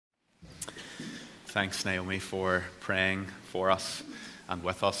Thanks, Naomi, for praying for us and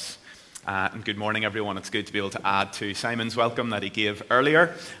with us. And good morning, everyone. It's good to be able to add to Simon's welcome that he gave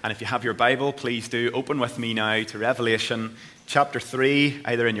earlier. And if you have your Bible, please do open with me now to Revelation chapter 3,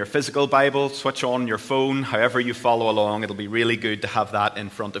 either in your physical Bible, switch on your phone, however you follow along. It'll be really good to have that in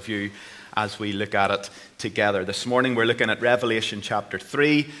front of you as we look at it together. This morning we're looking at Revelation chapter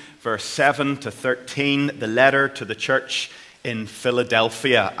 3, verse 7 to 13, the letter to the church in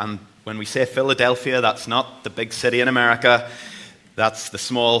Philadelphia. And when we say Philadelphia, that's not the big city in America. That's the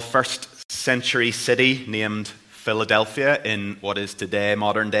small first century city named Philadelphia in what is today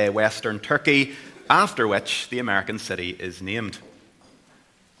modern-day Western Turkey, after which the American city is named.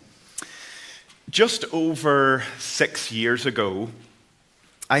 Just over 6 years ago,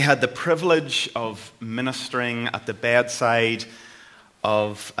 I had the privilege of ministering at the bedside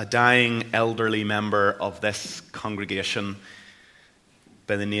of a dying elderly member of this congregation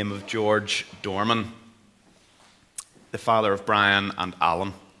by the name of George Dorman, the father of Brian and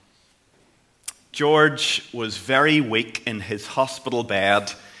Alan. George was very weak in his hospital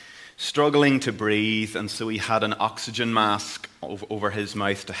bed, struggling to breathe, and so he had an oxygen mask over his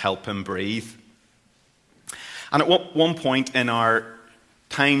mouth to help him breathe. And at one point in our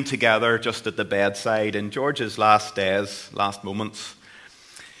time together, just at the bedside, in George's last days, last moments,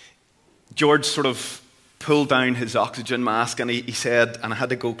 George sort of pulled down his oxygen mask and he said, and I had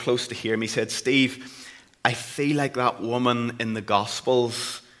to go close to hear him, he said, "Steve, I feel like that woman in the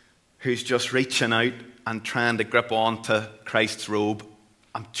Gospels who's just reaching out and trying to grip on to Christ's robe.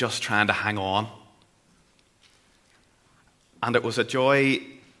 I'm just trying to hang on." And it was a joy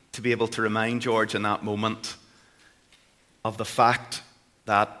to be able to remind George in that moment of the fact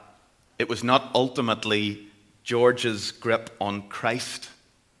that it was not ultimately George's grip on Christ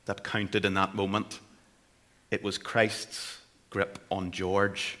that counted in that moment. It was Christ's grip on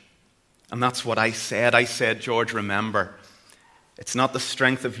George. And that's what I said. I said, "George, remember, it's not the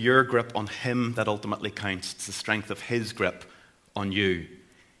strength of your grip on him that ultimately counts. It's the strength of his grip on you.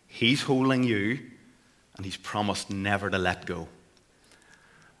 He's holding you, and he's promised never to let go."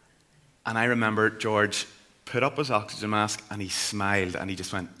 And I remember George put up his oxygen mask, and he smiled, and he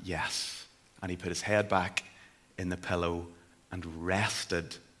just went, "Yes." And he put his head back in the pillow and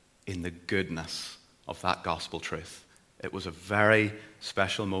rested in the goodness of that gospel truth. It was a very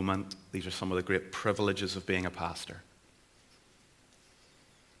special moment. These are some of the great privileges of being a pastor.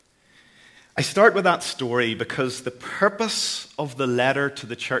 I start with that story because the purpose of the letter to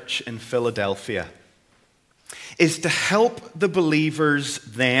the church in Philadelphia is to help the believers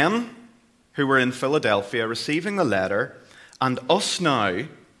then, who were in Philadelphia receiving the letter, and us now,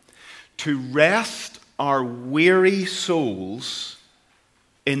 to rest our weary souls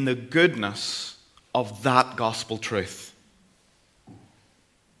in the goodness of that gospel truth.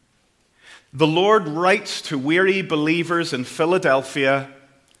 The Lord writes to weary believers in Philadelphia,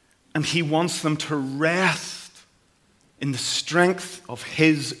 and he wants them to rest in the strength of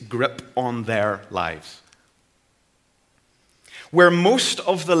his grip on their lives. Where most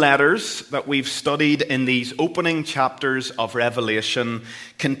of the letters that we've studied in these opening chapters of Revelation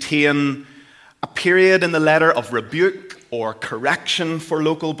contain a period in the letter of rebuke or correction for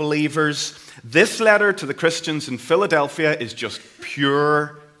local believers, this letter to the Christians in Philadelphia is just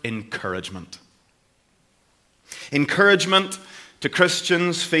pure encouragement. Encouragement to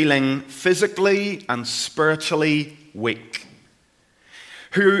Christians feeling physically and spiritually weak,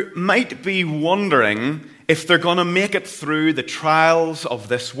 who might be wondering if they're going to make it through the trials of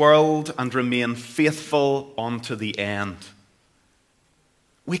this world and remain faithful unto the end.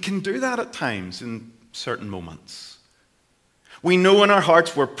 We can do that at times in certain moments. We know in our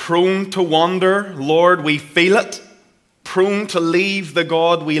hearts we're prone to wander. Lord, we feel it. Prone to leave the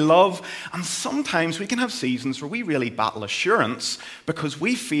God we love. And sometimes we can have seasons where we really battle assurance because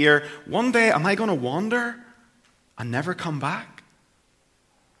we fear, one day, am I going to wander and never come back?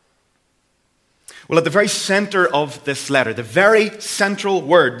 Well, at the very center of this letter, the very central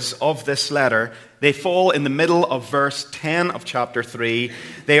words of this letter, they fall in the middle of verse 10 of chapter 3.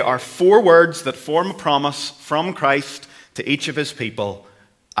 They are 4 words that form a promise from Christ to each of his people: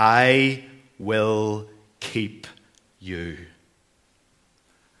 "I will keep you."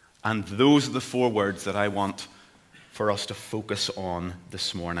 And those are the 4 words that I want for us to focus on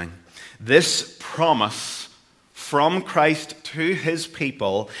this morning. This promise from Christ to his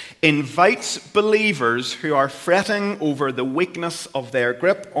people invites believers who are fretting over the weakness of their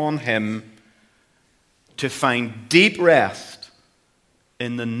grip on him to find deep rest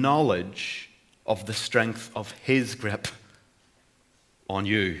in the knowledge of the strength of his grip on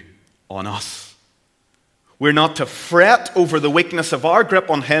you, on us. We're not to fret over the weakness of our grip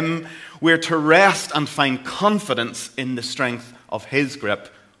on him. We're to rest and find confidence in the strength of his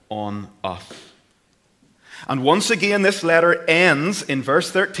grip on us. And once again, this letter ends in verse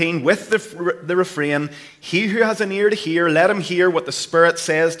 13 with the refrain, "He who has an ear to hear, let him hear what the Spirit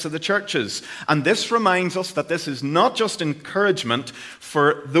says to the churches." And this reminds us that this is not just encouragement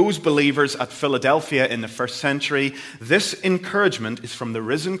for those believers at Philadelphia in the first century. This encouragement is from the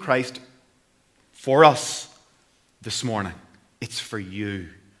risen Christ for us this morning. It's for you.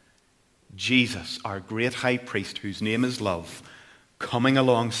 Jesus, our great high priest, whose name is love, coming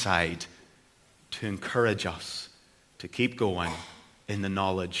alongside to encourage us to keep going in the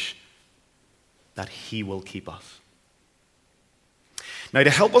knowledge that he will keep us. Now, to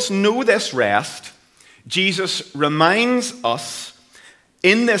help us know this rest, Jesus reminds us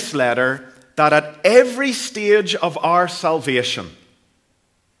in this letter that at every stage of our salvation,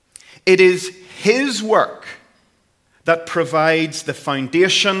 it is his work that provides the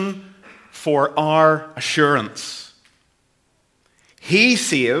foundation for our assurance. He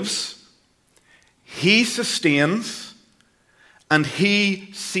saves, he sustains, and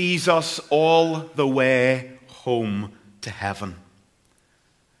he sees us all the way home to heaven.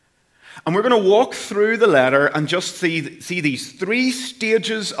 And we're going to walk through the letter and just see these three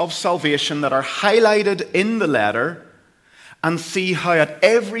stages of salvation that are highlighted in the letter, and see how at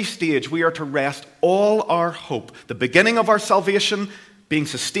every stage we are to rest all our hope. The beginning of our salvation, being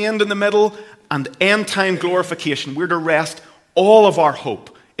sustained in the middle, and end-time glorification. We're to rest all of our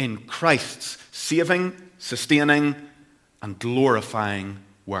hope in Christ's saving, sustaining, and glorifying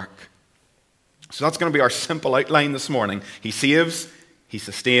work. So that's going to be our simple outline this morning. He saves, he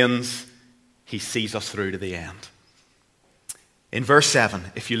sustains, he sees us through to the end. In verse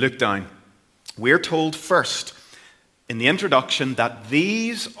 7, if you look down, we're told first in the introduction that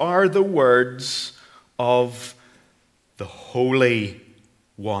these are the words of the Holy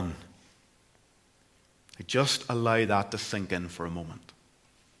One. Just allow that to sink in for a moment.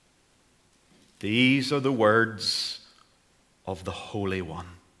 These are the words of the Holy One.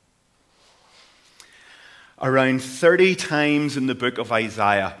 Around 30 times in the book of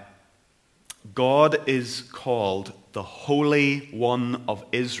Isaiah, God is called the Holy One of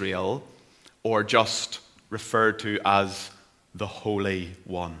Israel, or just referred to as the Holy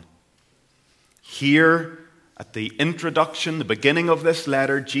One. Here, at the introduction, the beginning of this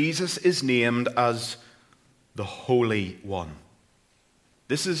letter, Jesus is named as the Holy One.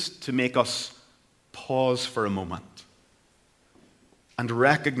 This is to make us pause for a moment and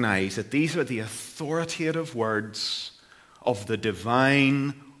recognize that these are the authoritative words of the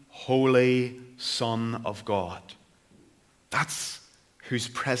divine, holy Son of God. That's whose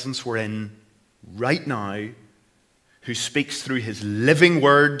presence we're in right now, who speaks through his living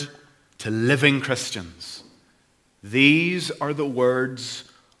word to living Christians. These are the words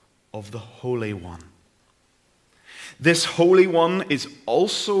of the Holy One. This Holy One is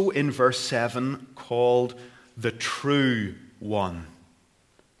also in verse 7 called the True One.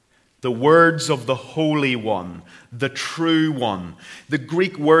 The words of the Holy One, the True One. The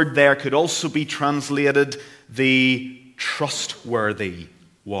Greek word there could also be translated the Trustworthy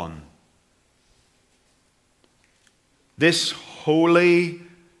One. This holy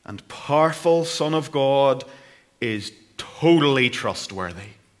and powerful Son of God is totally trustworthy.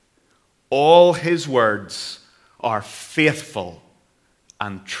 All his words are faithful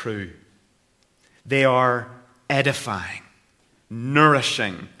and true. They are edifying,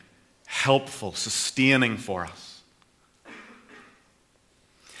 nourishing, helpful, sustaining for us.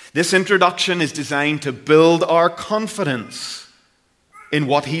 This introduction is designed to build our confidence in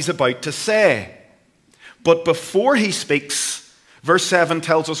what he's about to say. But before he speaks, verse 7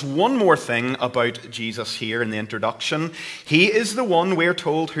 tells us one more thing about Jesus here in the introduction. He is the one, we're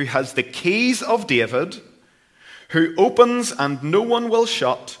told, who has the keys of David, who opens and no one will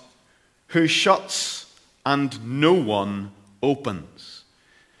shut, who shuts and no one opens.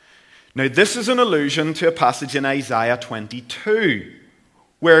 Now, this is an allusion to a passage in Isaiah 22,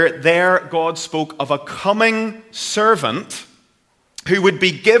 where there God spoke of a coming servant who would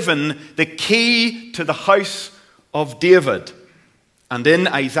be given the key to the house of David. And in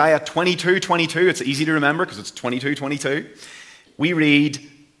Isaiah 22:22, it's easy to remember because it's 22:22, we read,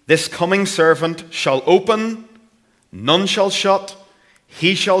 "This coming servant shall open, none shall shut,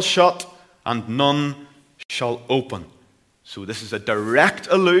 he shall shut, and none shall open." So this is a direct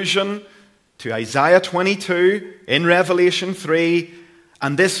allusion to Isaiah 22 in Revelation 3.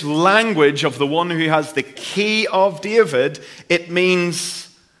 And this language of the one who has the key of David, it means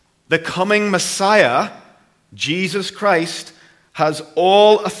the coming Messiah, Jesus Christ, has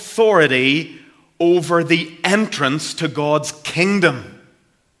all authority over the entrance to God's kingdom.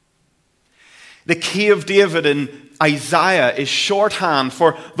 The key of David in Isaiah is shorthand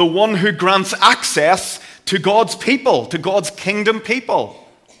for the one who grants access to God's people, to God's kingdom people.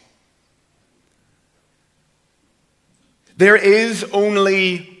 There is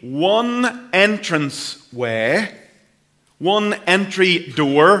only one entrance way, one entry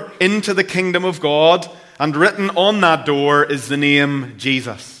door into the kingdom of God, and written on that door is the name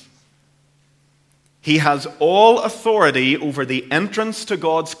Jesus. He has all authority over the entrance to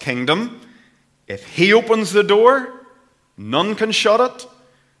God's kingdom. If he opens the door, none can shut it.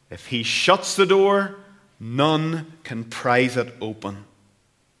 If he shuts the door, none can prise it open.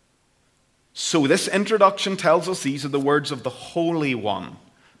 So this introduction tells us these are the words of the Holy One,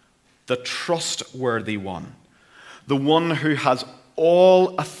 the trustworthy one, the one who has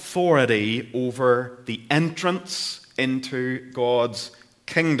all authority over the entrance into God's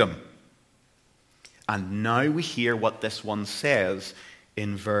kingdom. And now we hear what this one says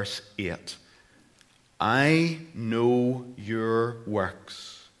in verse 8. I know your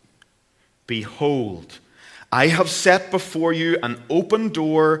works. Behold, I have set before you an open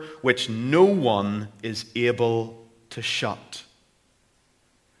door which no one is able to shut.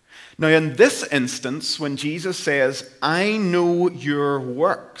 Now, in this instance, when Jesus says, I know your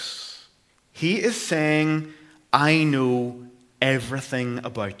works, he is saying, I know everything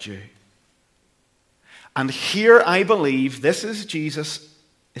about you. And here I believe this is Jesus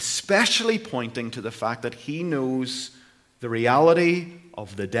especially pointing to the fact that he knows the reality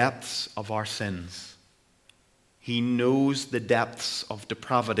of the depths of our sins. He knows the depths of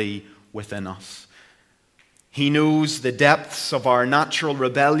depravity within us. He knows the depths of our natural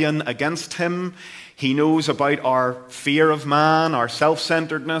rebellion against him. He knows about our fear of man, our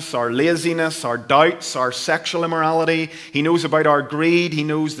self-centeredness, our laziness, our doubts, our sexual immorality. He knows about our greed. He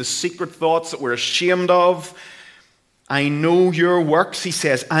knows the secret thoughts that we're ashamed of. I know your works, he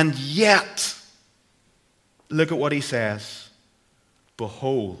says, and yet, look at what he says.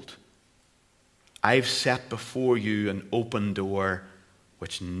 Behold, I've set before you an open door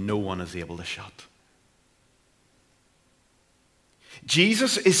which no one is able to shut.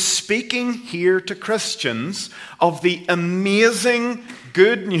 Jesus is speaking here to Christians of the amazing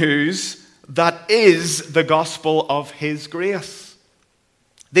good news that is the gospel of his grace.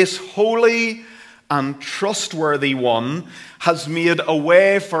 This holy and trustworthy one has made a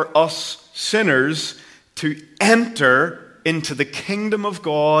way for us sinners to enter into the kingdom of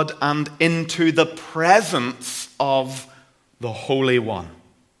God and into the presence of the Holy One.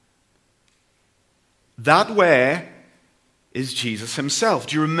 That way is Jesus himself.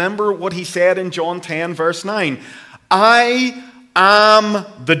 Do you remember what he said in John 10, verse 9? I am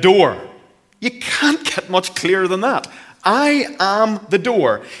the door. You can't get much clearer than that. I am the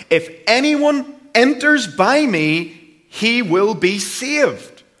door. If anyone enters by me, he will be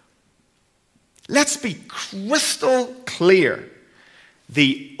saved. Let's be crystal clear.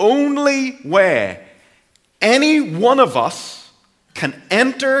 The only way any one of us can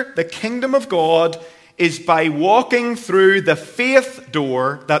enter the kingdom of God is by walking through the faith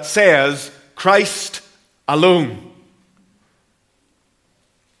door that says Christ alone.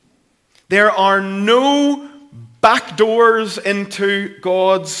 There are no back doors into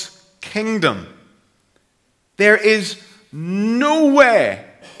God's kingdom. There is no way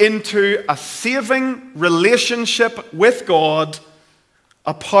into a saving relationship with God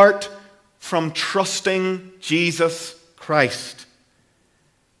apart from trusting Jesus Christ.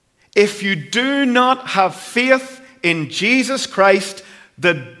 If you do not have faith in Jesus Christ,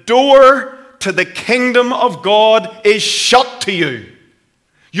 the door to the kingdom of God is shut to you.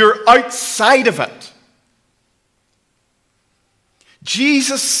 You're outside of it.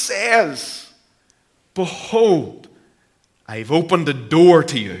 Jesus says, behold, I've opened a door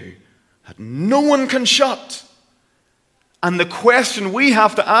to you that no one can shut. And the question we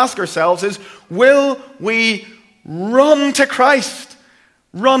have to ask ourselves is, will we run to Christ?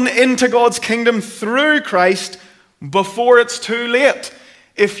 Run into God's kingdom through Christ before it's too late?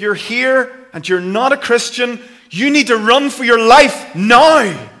 If you're here and you're not a Christian, you need to run for your life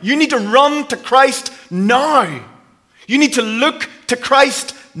now. You need to run to Christ now. You need to look to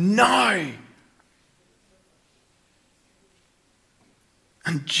Christ now.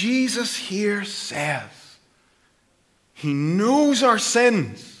 And Jesus here says, he knows our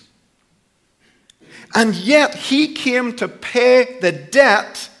sins. And yet he came to pay the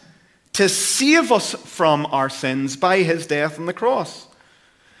debt to save us from our sins by his death on the cross.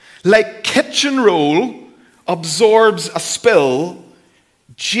 Like kitchen roll absorbs a spill,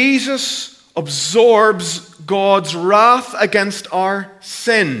 Jesus absorbs God's wrath against our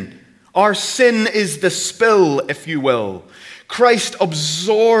sin. Our sin is the spill, if you will. Christ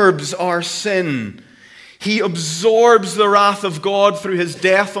absorbs our sin. He absorbs the wrath of God through his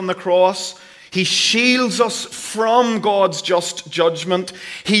death on the cross. He shields us from God's just judgment.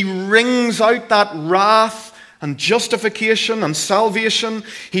 He wrings out that wrath and justification and salvation.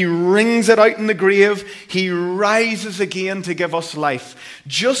 He wrings it out in the grave. He rises again to give us life.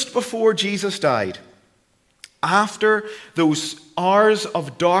 Just before Jesus died, after those hours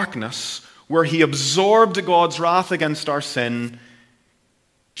of darkness where he absorbed God's wrath against our sin,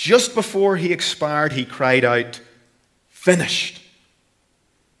 just before he expired, he cried out, "Finished."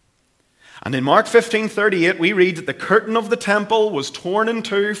 And in Mark 15:38, we read that the curtain of the temple was torn in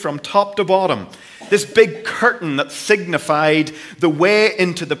two from top to bottom. This big curtain that signified the way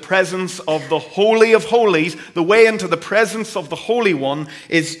into the presence of the Holy of Holies, the way into the presence of the Holy One,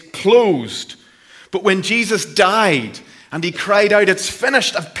 is closed. But when Jesus died and he cried out, "It's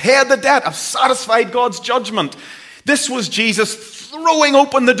finished, I've paid the debt, I've satisfied God's judgment," this was Jesus throwing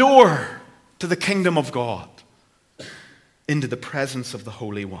open the door to the kingdom of God, into the presence of the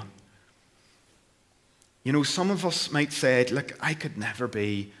Holy One. You know, some of us might say, "Look, I could never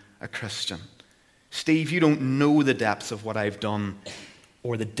be a Christian. Steve, you don't know the depths of what I've done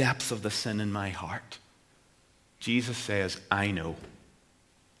or the depths of the sin in my heart." Jesus says, "I know.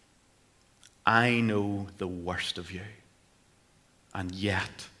 I know the worst of you. And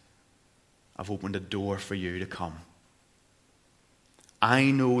yet, I've opened a door for you to come.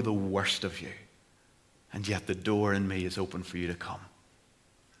 I know the worst of you. And yet the door in me is open for you to come."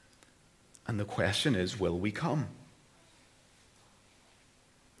 And the question is, will we come?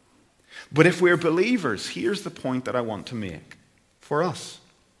 But if we're believers, here's the point that I want to make for us.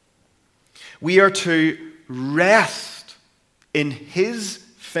 We are to rest in his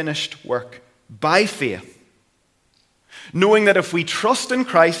finished work by faith, knowing that if we trust in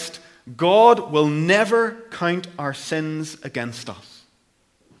Christ, God will never count our sins against us.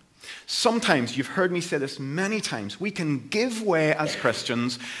 Sometimes, you've heard me say this many times, we can give way as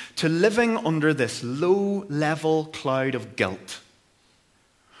Christians to living under this low-level cloud of guilt.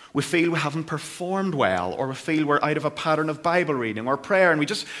 We feel we haven't performed well, or we feel we're out of a pattern of Bible reading or prayer, and we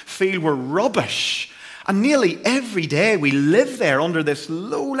just feel we're rubbish. And nearly every day we live there under this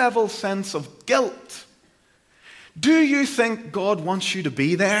low-level sense of guilt. Do you think God wants you to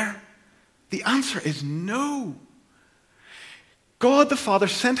be there? The answer is no. God the Father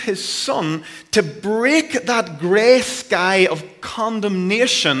sent his Son to break that grey sky of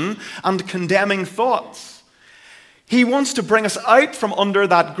condemnation and condemning thoughts. He wants to bring us out from under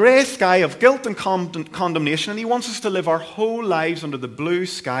that grey sky of guilt and condemnation, and he wants us to live our whole lives under the blue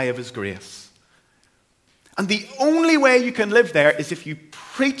sky of his grace. And the only way you can live there is if you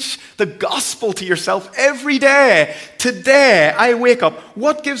preach the gospel to yourself every day. Today, I wake up.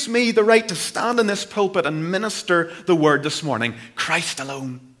 What gives me the right to stand in this pulpit and minister the word this morning? Christ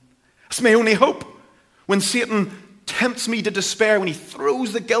alone. That's my only hope. When Satan tempts me to despair, when he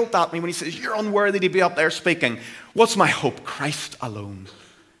throws the guilt at me, when he says, "You're unworthy to be up there speaking," what's my hope? Christ alone.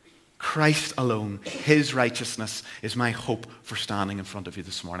 Christ alone. His righteousness is my hope for standing in front of you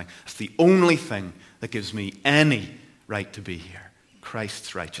this morning. That's the only thing that gives me any right to be here.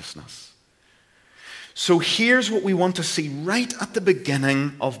 Christ's righteousness. So here's what we want to see right at the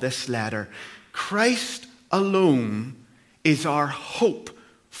beginning of this letter. Christ alone is our hope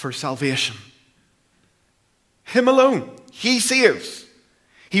for salvation. Him alone. He saves.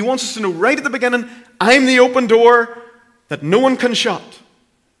 He wants us to know right at the beginning, I'm the open door that no one can shut.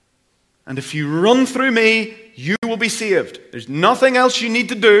 And if you run through me, you will be saved. There's nothing else you need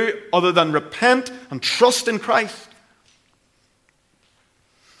to do other than repent and trust in Christ.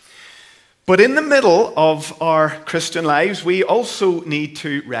 But in the middle of our Christian lives, we also need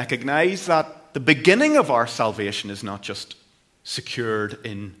to recognize that the beginning of our salvation is not just secured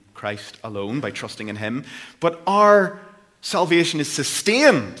in Christ alone by trusting in him, but our salvation is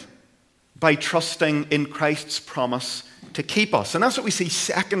sustained by trusting in Christ's promise to keep us. And that's what we see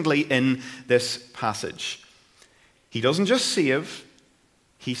secondly in this passage. He doesn't just save,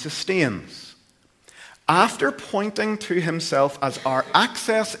 he sustains. After pointing to himself as our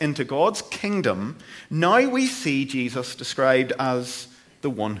access into God's kingdom, now we see Jesus described as the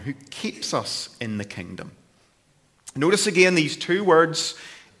one who keeps us in the kingdom. Notice again these two words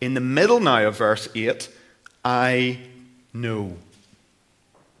in the middle now of verse 8, I know.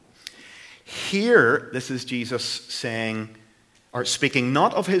 Here, this is Jesus saying, or speaking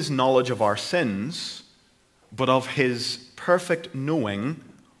not of his knowledge of our sins, but of his perfect knowing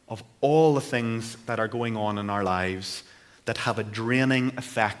of all the things that are going on in our lives that have a draining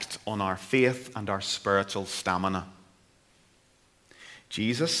effect on our faith and our spiritual stamina.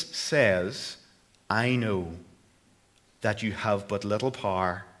 Jesus says, I know that you have but little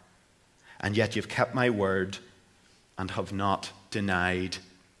power, and yet you've kept my word and have not denied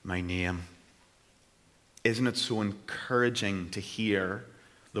my name. Isn't it so encouraging to hear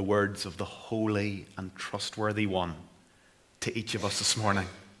the words of the holy and trustworthy one to each of us this morning?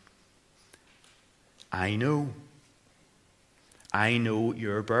 I know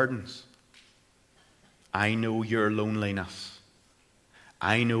your burdens. I know your loneliness.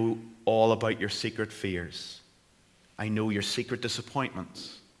 I know all about your secret fears. I know your secret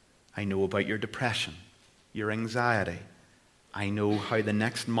disappointments. I know about your depression, your anxiety. I know how the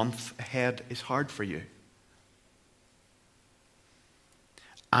next month ahead is hard for you.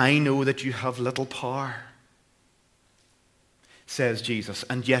 I know that you have little power, says Jesus,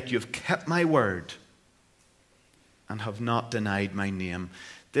 and yet you've kept my word and have not denied my name.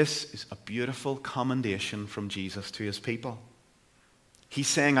 This is a beautiful commendation from Jesus to his people. He's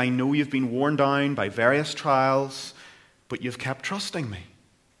saying, I know you've been worn down by various trials, but you've kept trusting me.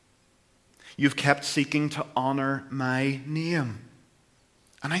 You've kept seeking to honor my name.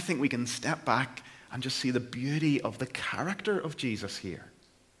 And I think we can step back and just see the beauty of the character of Jesus here.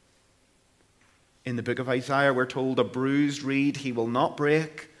 In the book of Isaiah, we're told, a bruised reed he will not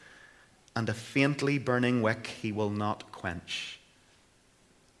break, and a faintly burning wick he will not quench.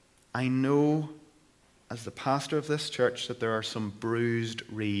 I know, as the pastor of this church, that there are some bruised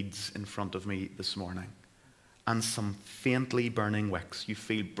reeds in front of me this morning, and some faintly burning wicks. You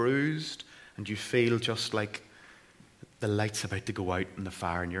feel bruised, and you feel just like the light's about to go out in the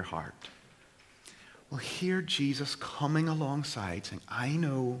fire in your heart. Well, hear Jesus coming alongside saying, I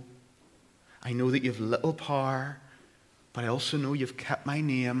know that you've little power, but I also know you've kept my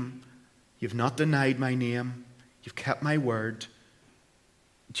name. You've not denied my name. You've kept my word.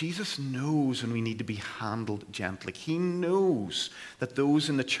 Jesus knows when we need to be handled gently. He knows that those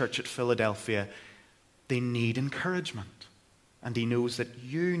in the church at Philadelphia, they need encouragement. And he knows that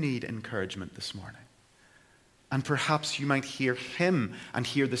you need encouragement this morning. And perhaps you might hear him and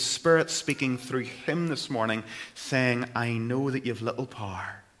hear the Spirit speaking through him this morning, saying, I know that you've little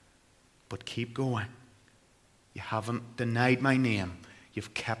power, but keep going. You haven't denied my name.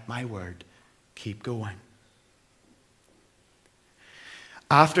 You've kept my word. Keep going.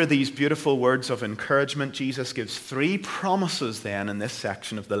 After these beautiful words of encouragement, Jesus gives 3 promises then in this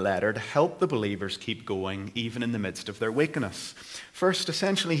section of the letter to help the believers keep going even in the midst of their weakness. First,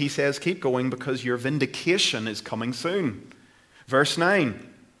 essentially, he says, keep going because your vindication is coming soon. Verse 9.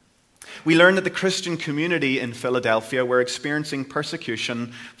 We learn that the Christian community in Philadelphia were experiencing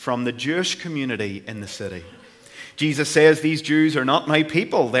persecution from the Jewish community in the city. Jesus says, these Jews are not my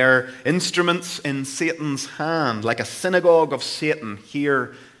people. They're instruments in Satan's hand, like a synagogue of Satan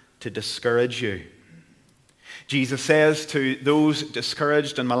here to discourage you. Jesus says to those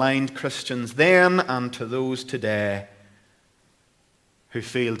discouraged and maligned Christians then and to those today who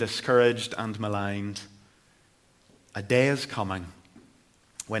feel discouraged and maligned, a day is coming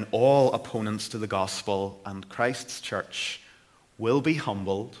when all opponents to the gospel and Christ's church will be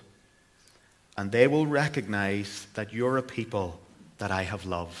humbled, and they will recognize that you're a people that I have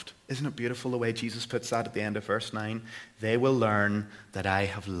loved. Isn't it beautiful the way Jesus puts that at the end of verse 9? They will learn that I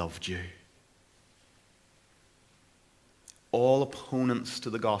have loved you. All opponents to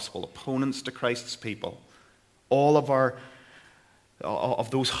the gospel, opponents to Christ's people, all of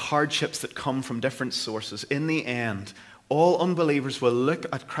those hardships that come from different sources, in the end, all unbelievers will look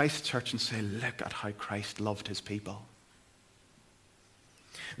at Christ's church and say, look at how Christ loved his people.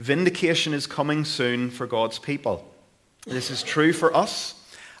 Vindication is coming soon for God's people. This is true for us,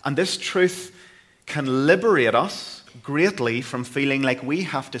 and this truth can liberate us greatly from feeling like we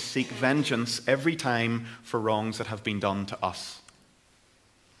have to seek vengeance every time for wrongs that have been done to us.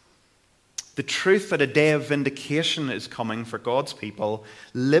 The truth that a day of vindication is coming for God's people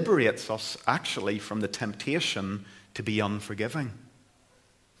liberates us actually from the temptation to be unforgiving.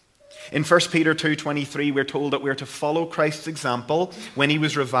 In 1 Peter 2:23, we're told that we're to follow Christ's example. When he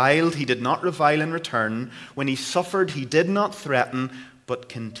was reviled, he did not revile in return. When he suffered, he did not threaten, but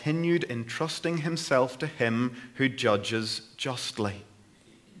continued entrusting himself to him who judges justly.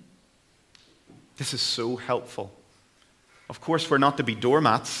 This is so helpful. Of course, we're not to be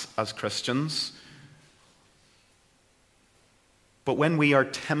doormats as Christians. But when we are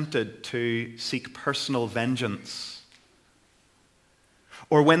tempted to seek personal vengeance,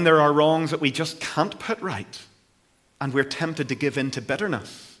 or when there are wrongs that we just can't put right, and we're tempted to give in to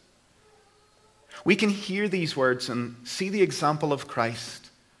bitterness, we can hear these words and see the example of Christ.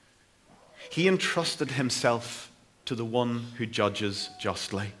 He entrusted himself to the one who judges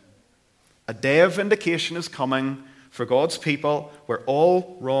justly. A day of vindication is coming for God's people where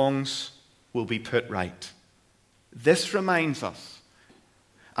all wrongs will be put right. This reminds us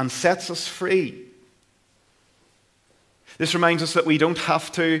and sets us free. This reminds us that we don't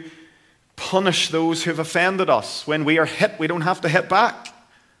have to punish those who've offended us. When we are hit, we don't have to hit back.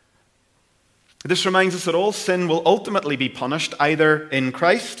 This reminds us that all sin will ultimately be punished either in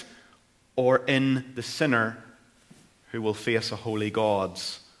Christ or in the sinner who will face a holy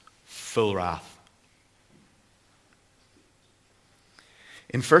God's full wrath.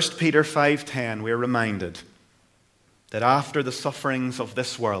 In 1 Peter 5:10, we are reminded that after the sufferings of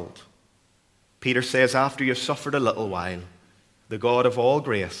this world, Peter says, after you've suffered a little while, the God of all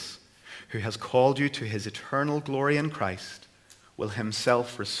grace, who has called you to his eternal glory in Christ, will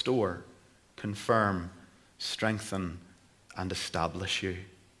himself restore, confirm, strengthen, and establish you.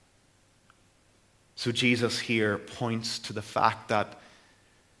 So Jesus here points to the fact that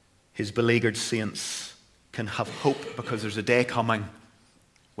his beleaguered saints can have hope because there's a day coming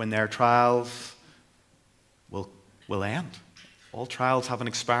when their trials will end. All trials have an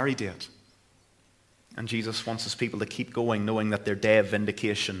expiry date. And Jesus wants his people to keep going, knowing that their day of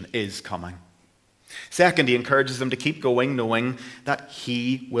vindication is coming. Second, he encourages them to keep going, knowing that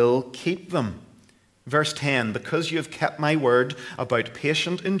he will keep them. Verse 10, because you have kept my word about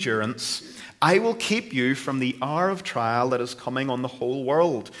patient endurance, I will keep you from the hour of trial that is coming on the whole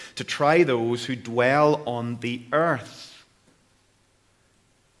world, to try those who dwell on the earth.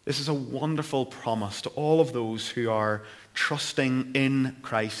 This is a wonderful promise to all of those who are trusting in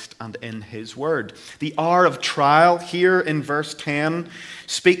Christ and in his word. The hour of trial here in verse 10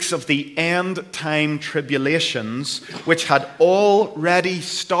 speaks of the end-time tribulations which had already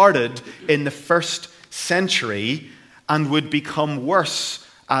started in the first century and would become worse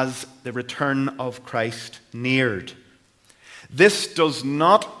as the return of Christ neared. This does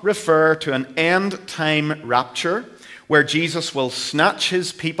not refer to an end-time rapture where Jesus will snatch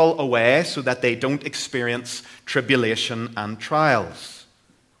his people away so that they don't experience tribulation and trials.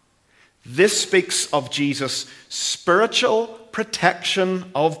 This speaks of Jesus' spiritual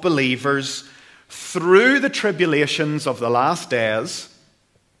protection of believers through the tribulations of the last days.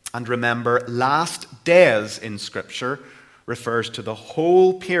 And remember, last days in Scripture refers to the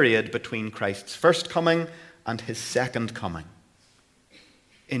whole period between Christ's first coming and his second coming.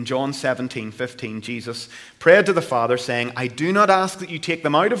 In John 17:15, Jesus prayed to the Father, saying, I do not ask that you take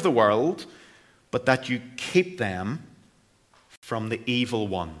them out of the world, but that you keep them from the evil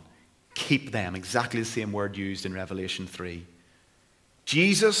one. Keep them, exactly the same word used in Revelation 3.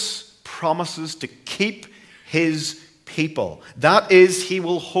 Jesus promises to keep his people. That is, he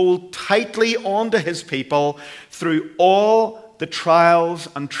will hold tightly onto his people through all the trials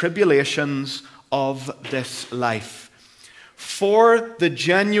and tribulations of this life. For the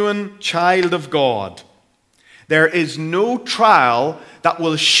genuine child of God, there is no trial that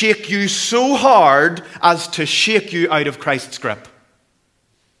will shake you so hard as to shake you out of Christ's grip.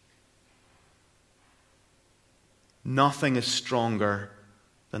 Nothing is stronger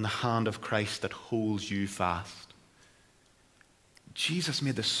than the hand of Christ that holds you fast. Jesus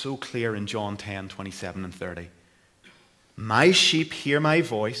made this so clear in John 10:27 and 30. My sheep hear my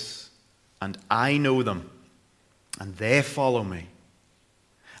voice, and I know them, and they follow me.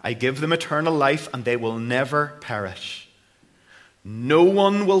 I give them eternal life, and they will never perish. No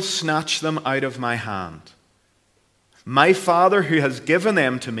one will snatch them out of my hand. My Father who has given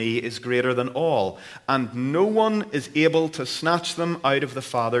them to me is greater than all, and no one is able to snatch them out of the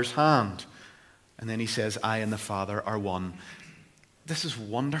Father's hand. And then he says, I and the Father are one. This is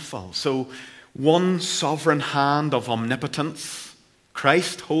wonderful. So one sovereign hand of omnipotence,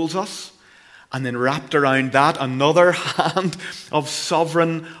 Christ holds us. And then wrapped around that, another hand of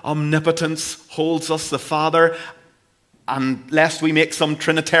sovereign omnipotence holds us, the Father. And lest we make some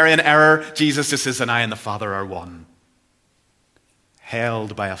Trinitarian error, Jesus just says, and I and the Father are one.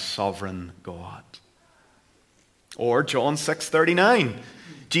 Held by a sovereign God. Or John 6:39.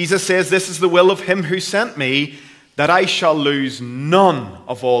 Jesus says, this is the will of him who sent me, that I shall lose none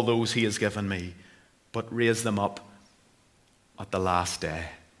of all those he has given me, but raise them up at the last day.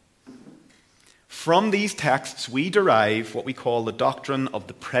 From these texts, we derive what we call the doctrine of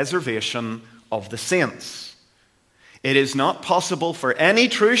the preservation of the saints. It is not possible for any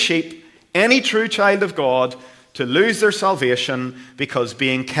true sheep, any true child of God, to lose their salvation because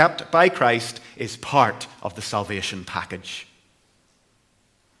being kept by Christ is part of the salvation package.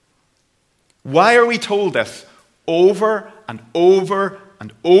 Why are we told this over and over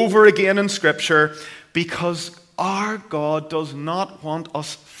and over again in Scripture? Because our God does not want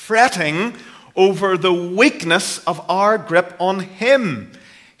us fretting over the weakness of our grip on him.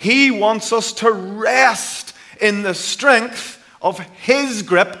 He wants us to rest in the strength of his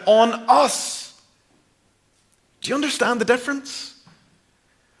grip on us. Do you understand the difference?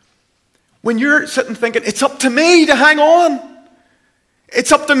 When you're sitting thinking, it's up to me to hang on,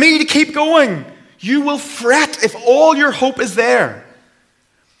 it's up to me to keep going, you will fret if all your hope is there.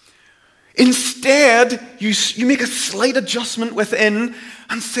 Instead, you make a slight adjustment within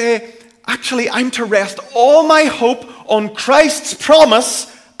and say, actually, I'm to rest all my hope on Christ's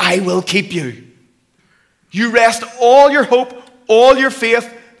promise, I will keep you. You rest all your hope, all your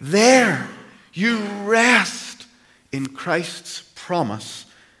faith there. You rest in Christ's promise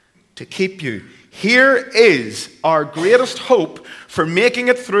to keep you. Here is our greatest hope for making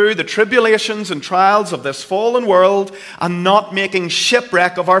it through the tribulations and trials of this fallen world and not making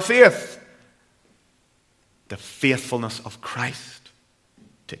shipwreck of our faith. The faithfulness of Christ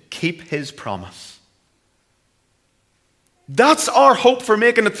to keep his promise. That's our hope for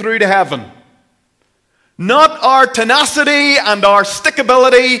making it through to heaven. Not our tenacity and our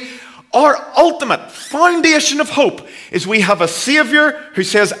stickability. Our ultimate foundation of hope is we have a Savior who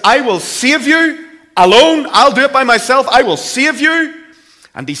says, I will save you alone. I'll do it by myself. I will save you.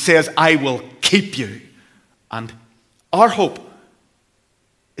 And he says, I will keep you. And our hope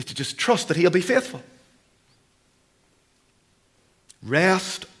is to just trust that he'll be faithful.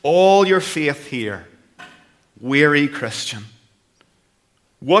 Rest all your faith here, weary Christian.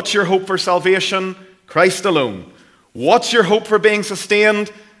 What's your hope for salvation? Christ alone. What's your hope for being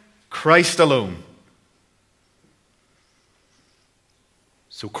sustained? Christ alone.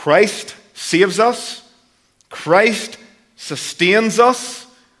 So Christ saves us. Christ sustains us.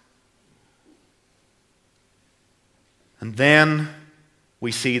 And then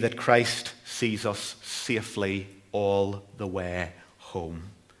we see that Christ sees us safely all the way home.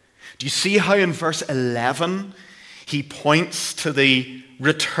 Do you see how in verse 11 he points to the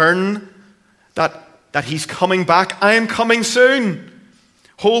return, that he's coming back? I am coming soon.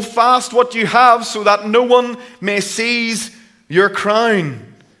 Hold fast what you have so that no one may seize your crown.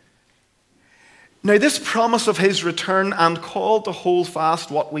 Now, this promise of his return and call to hold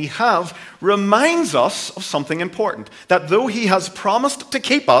fast what we have reminds us of something important. That though he has promised to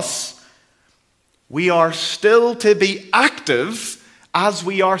keep us, we are still to be active as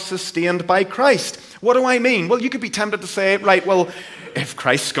we are sustained by Christ. What do I mean? Well, you could be tempted to say, right, well, if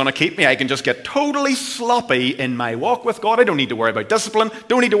Christ's going to keep me, I can just get totally sloppy in my walk with God. I don't need to worry about discipline.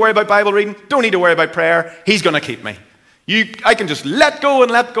 Don't need to worry about Bible reading. Don't need to worry about prayer. He's going to keep me. I can just let go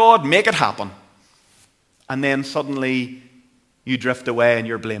and let God make it happen. And then suddenly you drift away and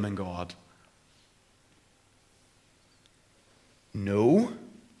you're blaming God. No.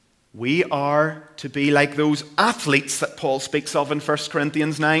 We are to be like those athletes that Paul speaks of in 1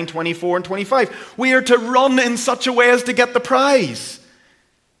 Corinthians 9, 24 and 25. We are to run in such a way as to get the prize.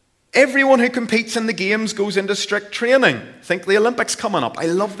 Everyone who competes in the games goes into strict training. Think the Olympics coming up. I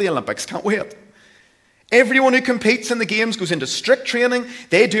love the Olympics. Can't wait. Everyone who competes in the games goes into strict training.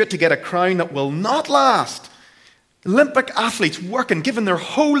 They do it to get a crown that will not last. Olympic athletes working, giving their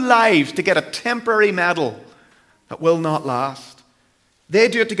whole lives to get a temporary medal that will not last. They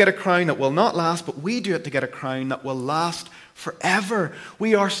do it to get a crown that will not last, but we do it to get a crown that will last forever.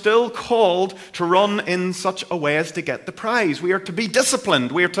 We are still called to run in such a way as to get the prize. We are to be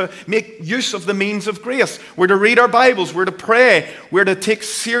disciplined. We are to make use of the means of grace. We're to read our Bibles. We're to pray. We're to take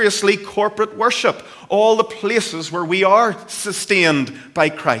seriously corporate worship. All the places where we are sustained by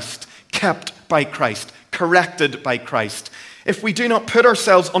Christ, kept by Christ, corrected by Christ. If we do not put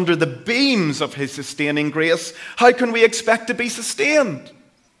ourselves under the beams of his sustaining grace, how can we expect to be sustained?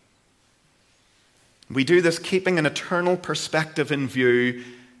 We do this keeping an eternal perspective in view,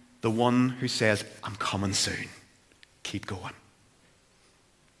 the one who says, I'm coming soon. Keep going.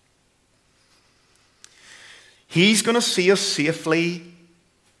 He's going to see us safely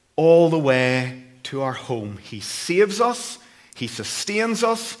all the way to our home. He saves us. He sustains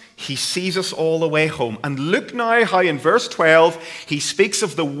us. He sees us all the way home. And look now how in verse 12 he speaks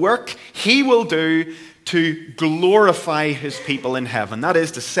of the work he will do to glorify his people in heaven. That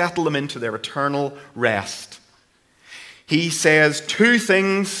is, to settle them into their eternal rest. He says two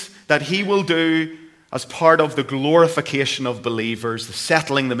things that he will do as part of the glorification of believers, the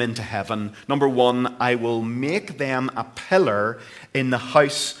settling them into heaven. Number one, I will make them a pillar in the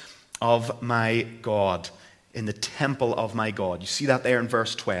house of my God, in the temple of my God. You see that there in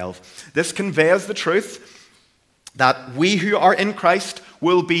verse 12. This conveys the truth that we who are in Christ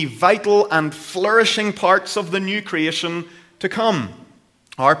will be vital and flourishing parts of the new creation to come.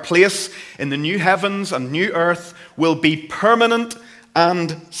 Our place in the new heavens and new earth will be permanent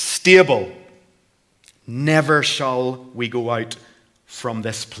and stable. Never shall we go out from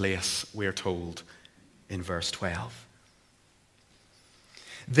this place, we're told in verse 12.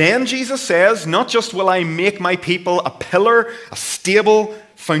 Then Jesus says, not just will I make my people a pillar, a stable,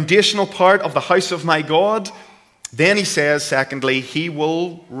 foundational part of the house of my God, then he says, secondly, he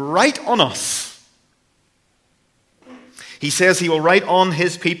will write on us. He says he will write on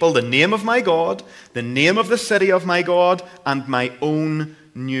his people the name of my God, the name of the city of my God, and my own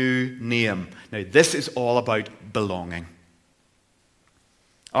new name. Now, this is all about belonging.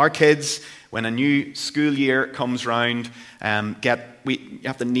 Our kids, when a new school year comes round, you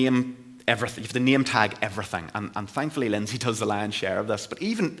have to name everything. You have to name tag everything. And thankfully, Lindsay does the lion's share of this. But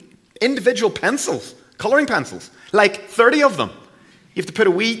even individual pencils, colouring pencils, like 30 of them. You have to put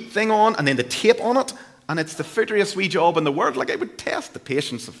a wee thing on and then the tape on it. And it's the footeriest wee job in the world. Like, I would test the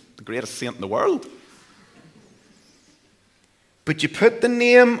patience of the greatest saint in the world. But you put the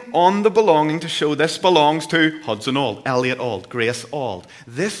name on the belonging to show this belongs to Hudson Auld, Elliot Auld, Grace Auld.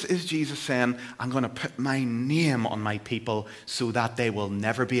 This is Jesus saying, I'm going to put my name on my people so that they will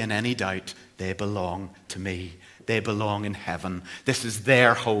never be in any doubt they belong to me. They belong in heaven. This is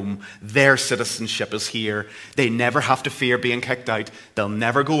their home. Their citizenship is here. They never have to fear being kicked out. They'll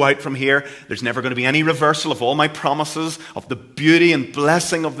never go out from here. There's never going to be any reversal of all my promises of the beauty and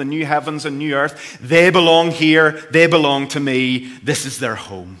blessing of the new heavens and new earth. They belong here. They belong to me. This is their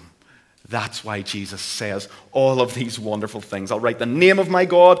home. That's why Jesus says all of these wonderful things. I'll write the name of my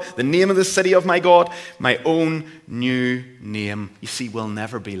God, the name of the city of my God, my own new name. You see, we'll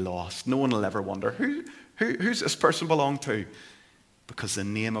never be lost. No one will ever wonder, who's this person belong to? Because the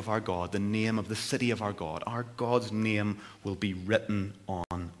name of our God, the name of the city of our God's name will be written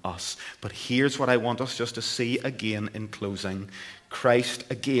on us. But here's what I want us just to see again in closing. Christ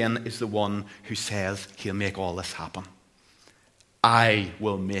again is the one who says he'll make all this happen. I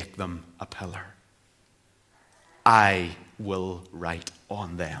will make them a pillar. I will write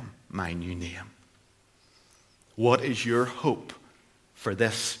on them my new name. What is your hope for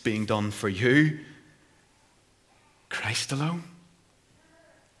this being done for you? Christ alone.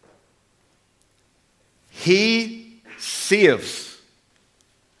 He saves.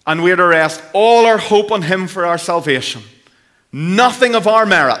 And we're to rest all our hope on him for our salvation. Nothing of our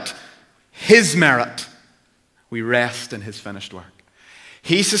merit. His merit. We rest in his finished work.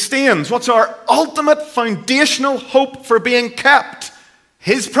 He sustains. What's our ultimate foundational hope for being kept?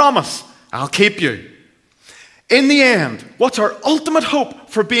 His promise. I'll keep you. In the end, what's our ultimate hope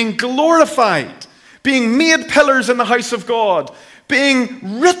for being glorified? Being made pillars in the house of God,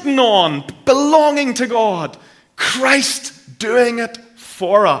 being written on, belonging to God, Christ doing it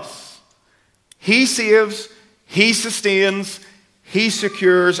for us. He saves, he sustains, he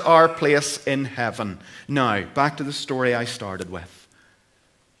secures our place in heaven. Now, back to the story I started with.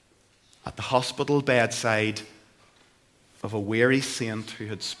 At the hospital bedside of a weary saint who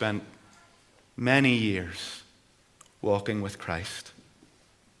had spent many years walking with Christ.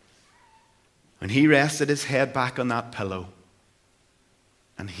 When he rested his head back on that pillow,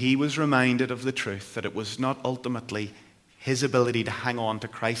 and he was reminded of the truth that it was not ultimately his ability to hang on to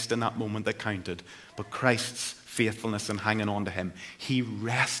Christ in that moment that counted, but Christ's faithfulness in hanging on to him. He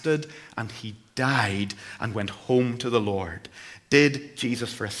rested and he died and went home to the Lord. Did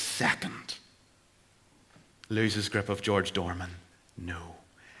Jesus for a second lose his grip of George Dorman? No.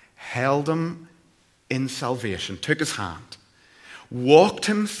 Held him in salvation, took his hand, walked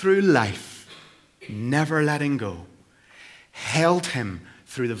him through life, never letting go, held him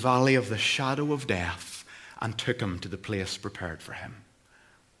through the valley of the shadow of death, and took him to the place prepared for him.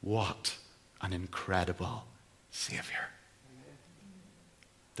 What an incredible Savior.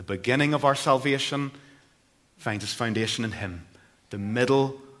 The beginning of our salvation finds its foundation in him. The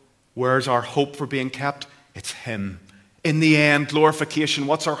middle, where's our hope for being kept? It's him. In the end, glorification,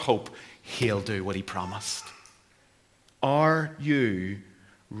 what's our hope? He'll do what he promised. Are you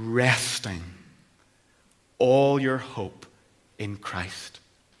resting all your hope in Christ?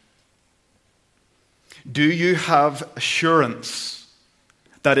 Do you have assurance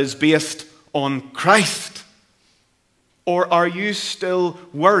that is based on Christ? Or are you still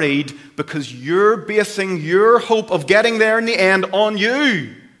worried because you're basing your hope of getting there in the end on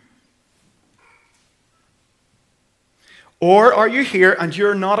you? Or are you here and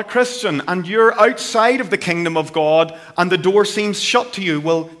you're not a Christian and you're outside of the kingdom of God and the door seems shut to you?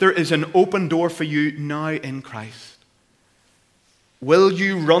 Well, there is an open door for you now in Christ. Will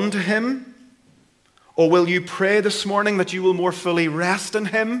you run to him? Or will you pray this morning that you will more fully rest in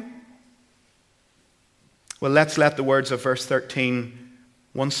him? Well, let's let the words of verse 13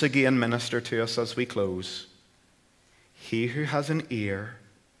 once again minister to us as we close. He who has an ear,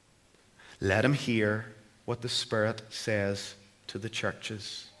 let him hear what the Spirit says to the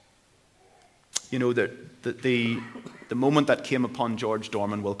churches. you know, the moment that came upon George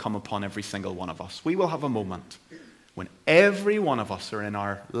Dorman will come upon every single one of us. We will have a moment when every one of us are in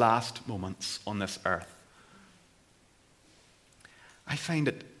our last moments on this earth. I find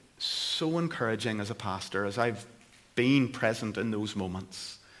it so encouraging as a pastor, as I've been present in those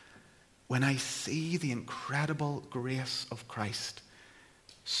moments, when I see the incredible grace of Christ,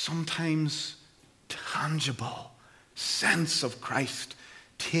 sometimes tangible sense of Christ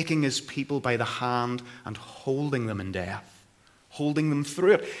taking his people by the hand and holding them in death, holding them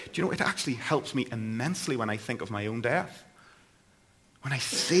through it. Do you know, it actually helps me immensely when I think of my own death. When I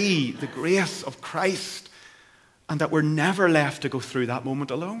see the grace of Christ and that we're never left to go through that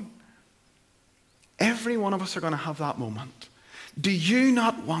moment alone. Every one of us are going to have that moment. Do you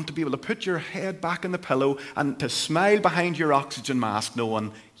not want to be able to put your head back in the pillow and to smile behind your oxygen mask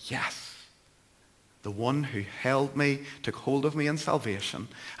knowing, yes, the one who held me, took hold of me in salvation,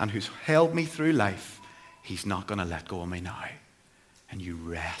 and who's held me through life, he's not going to let go of me now. And you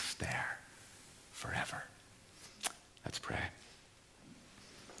rest there forever. Let's pray.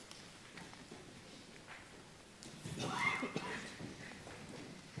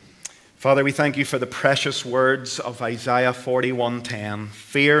 Father, we thank you for the precious words of Isaiah 41:10.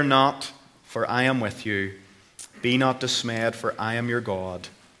 Fear not, for I am with you. Be not dismayed, for I am your God.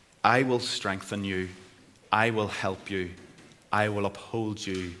 I will strengthen you. I will help you. I will uphold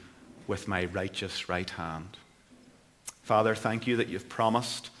you with my righteous right hand. Father, thank you that you've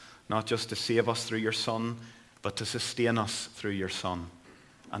promised not just to save us through your Son, but to sustain us through your Son.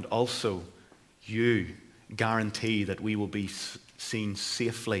 And also, you guarantee that we will be seen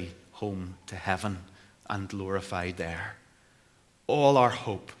safely home to heaven and glorified there. All our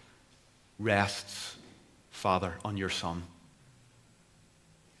hope rests, Father, on your Son.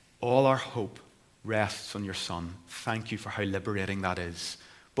 All our hope rests on your Son. Thank you for how liberating that is.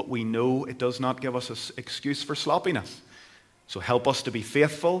 But we know it does not give us an excuse for sloppiness. So help us to be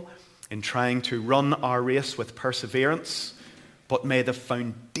faithful in trying to run our race with perseverance. But may the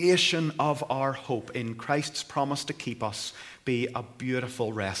foundation of our hope in Christ's promise to keep us be a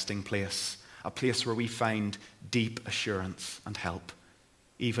beautiful resting place, a place where we find deep assurance and help,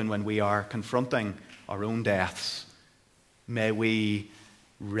 even when we are confronting our own deaths. May we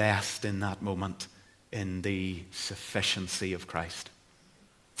rest in that moment in the sufficiency of Christ.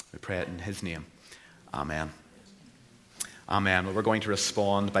 We pray it in his name. Amen. Amen. Well, we're going to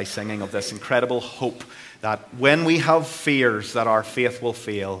respond by singing of this incredible hope that when we have fears that our faith will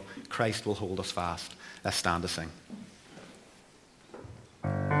fail, Christ will hold us fast. Let's stand to sing.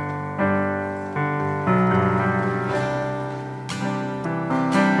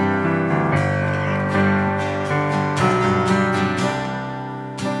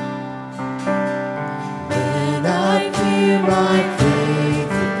 When I feel my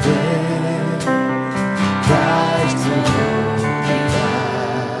faith again, Christ will hold me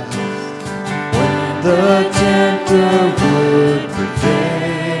fast. When the tempter would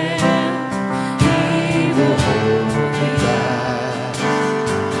prevail, he will hold me fast.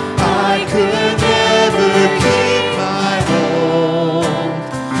 I could never keep my hold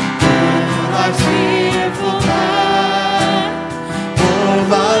through life's fearful path, for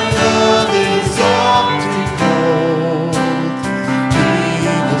my love is often cold. He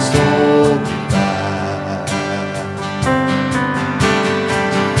will hold me back.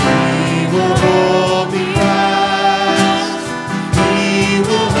 He will hold me fast. He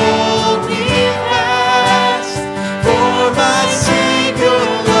will hold me fast. For my Savior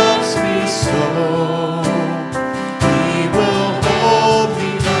loves me so. He will hold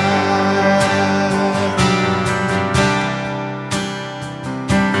me fast.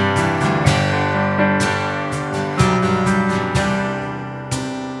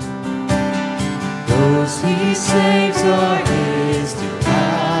 Those he saves are his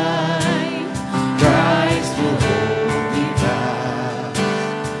delight. Christ will hold me fast.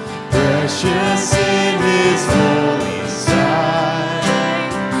 Precious in his holy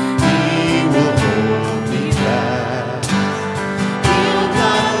sight, he will hold me fast. He'll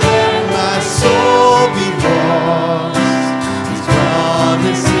not let my soul be lost. His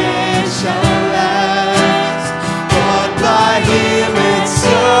promises shall last. Bought by him at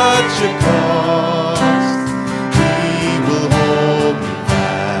such a cost, he will hold me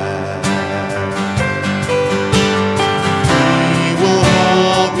fast. He will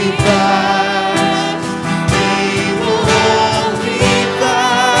hold me fast.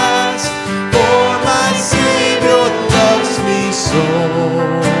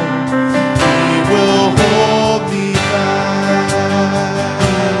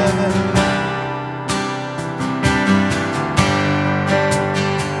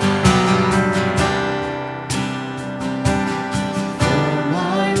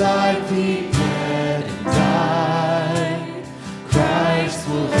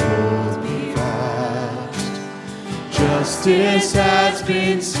 justice has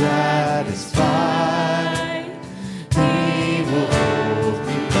been satisfied. He will hold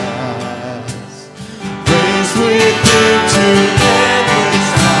me fast. Praise with him to endless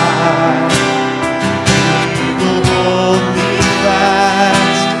life. He will hold me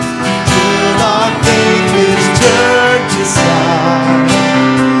fast till our faith is turned to sight.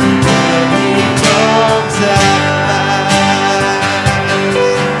 When he comes at last,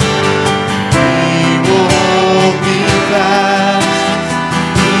 he will hold me fast.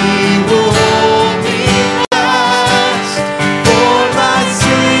 He will hold me fast. For my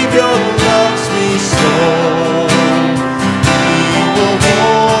Savior loves me so. He will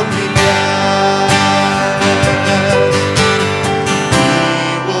hold me fast.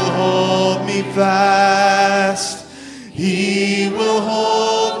 He will hold me fast. He will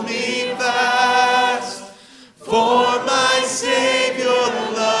hold me fast. For my Savior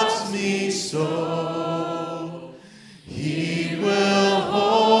loves me so. He will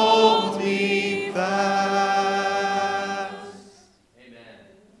hold me fast.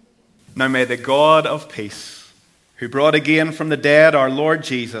 Now may the God of peace, who brought again from the dead our Lord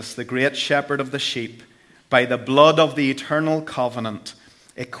Jesus, the great shepherd of the sheep, by the blood of the eternal covenant,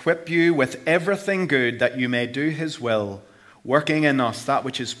 equip you with everything good that you may do his will, working in us that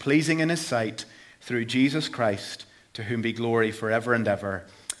which is pleasing in his sight, through Jesus Christ, to whom be glory forever and ever.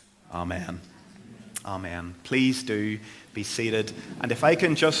 Amen. Amen. Please do be seated. And if I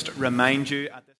can just remind you at this